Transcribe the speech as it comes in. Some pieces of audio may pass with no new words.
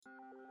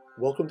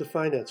Welcome to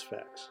Finance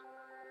Facts.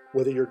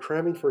 Whether you're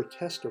cramming for a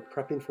test or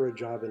prepping for a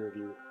job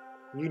interview,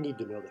 you need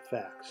to know the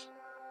facts.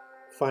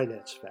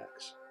 Finance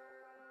Facts.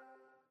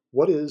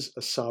 What is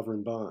a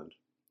sovereign bond?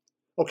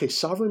 Okay,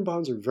 sovereign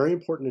bonds are very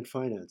important in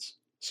finance,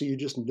 so you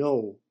just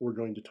know we're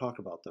going to talk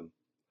about them.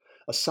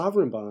 A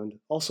sovereign bond,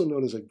 also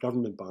known as a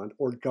government bond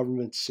or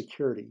government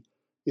security,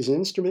 is an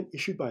instrument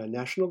issued by a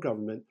national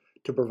government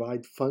to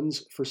provide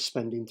funds for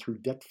spending through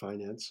debt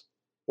finance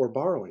or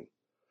borrowing.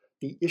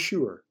 The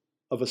issuer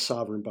of a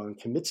sovereign bond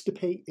commits to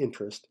pay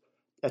interest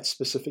at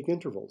specific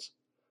intervals.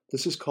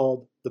 This is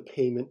called the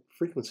payment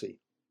frequency.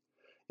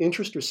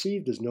 Interest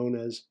received is known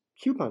as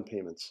coupon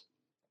payments.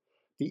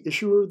 The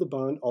issuer of the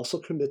bond also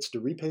commits to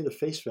repay the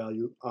face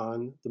value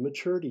on the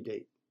maturity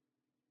date.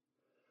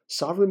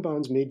 Sovereign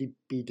bonds may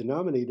be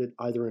denominated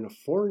either in a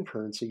foreign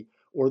currency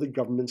or the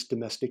government's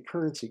domestic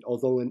currency,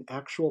 although in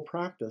actual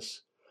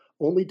practice,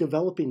 only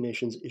developing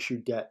nations issue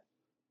debt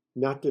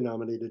not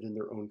denominated in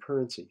their own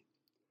currency.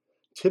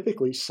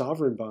 Typically,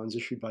 sovereign bonds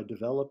issued by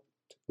developed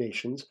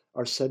nations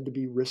are said to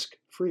be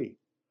risk-free.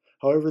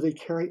 However, they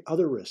carry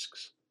other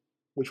risks,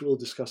 which we'll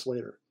discuss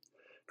later.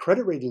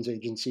 Credit ratings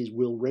agencies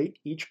will rate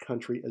each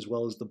country as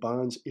well as the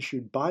bonds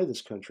issued by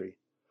this country.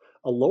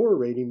 A lower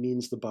rating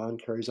means the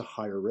bond carries a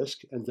higher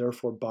risk, and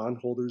therefore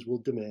bondholders will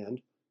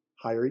demand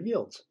higher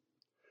yields.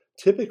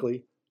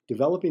 Typically,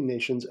 developing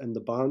nations and the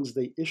bonds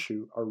they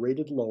issue are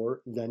rated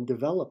lower than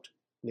developed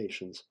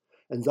nations,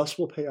 and thus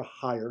will pay a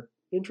higher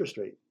interest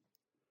rate.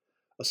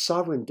 A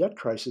sovereign debt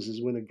crisis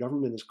is when a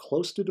government is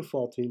close to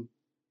defaulting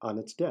on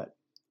its debt.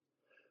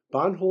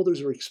 Bondholders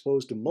are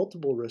exposed to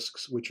multiple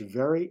risks which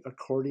vary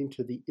according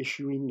to the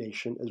issuing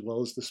nation as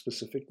well as the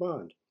specific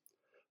bond.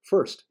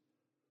 First,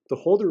 the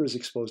holder is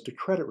exposed to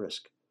credit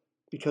risk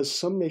because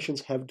some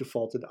nations have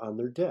defaulted on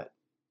their debt.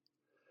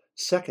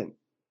 Second,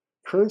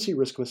 currency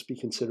risk must be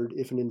considered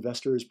if an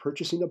investor is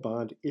purchasing a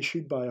bond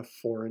issued by a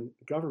foreign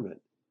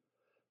government.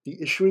 The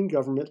issuing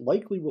government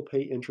likely will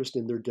pay interest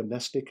in their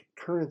domestic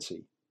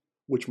currency,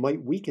 which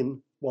might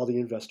weaken while the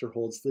investor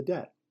holds the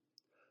debt.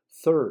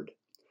 Third,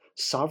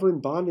 sovereign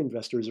bond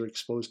investors are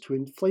exposed to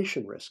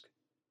inflation risk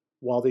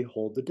while they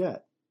hold the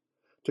debt.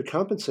 To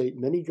compensate,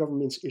 many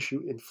governments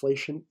issue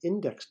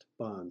inflation-indexed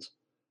bonds,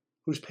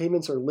 whose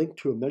payments are linked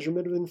to a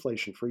measurement of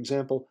inflation, for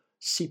example,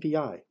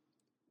 CPI,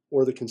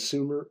 or the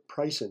Consumer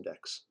Price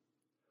Index.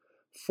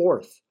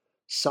 Fourth,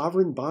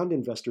 sovereign bond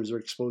investors are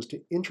exposed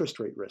to interest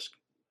rate risk,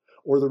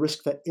 or the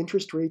risk that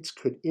interest rates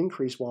could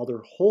increase while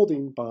they're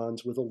holding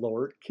bonds with a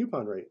lower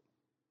coupon rate.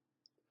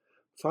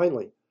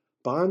 Finally,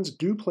 bonds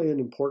do play an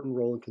important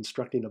role in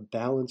constructing a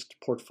balanced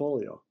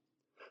portfolio,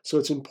 so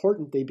it's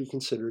important they be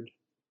considered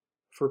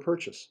for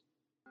purchase.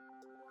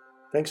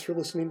 Thanks for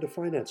listening to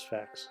Finance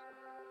Facts.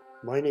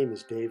 My name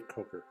is Dave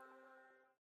Coker.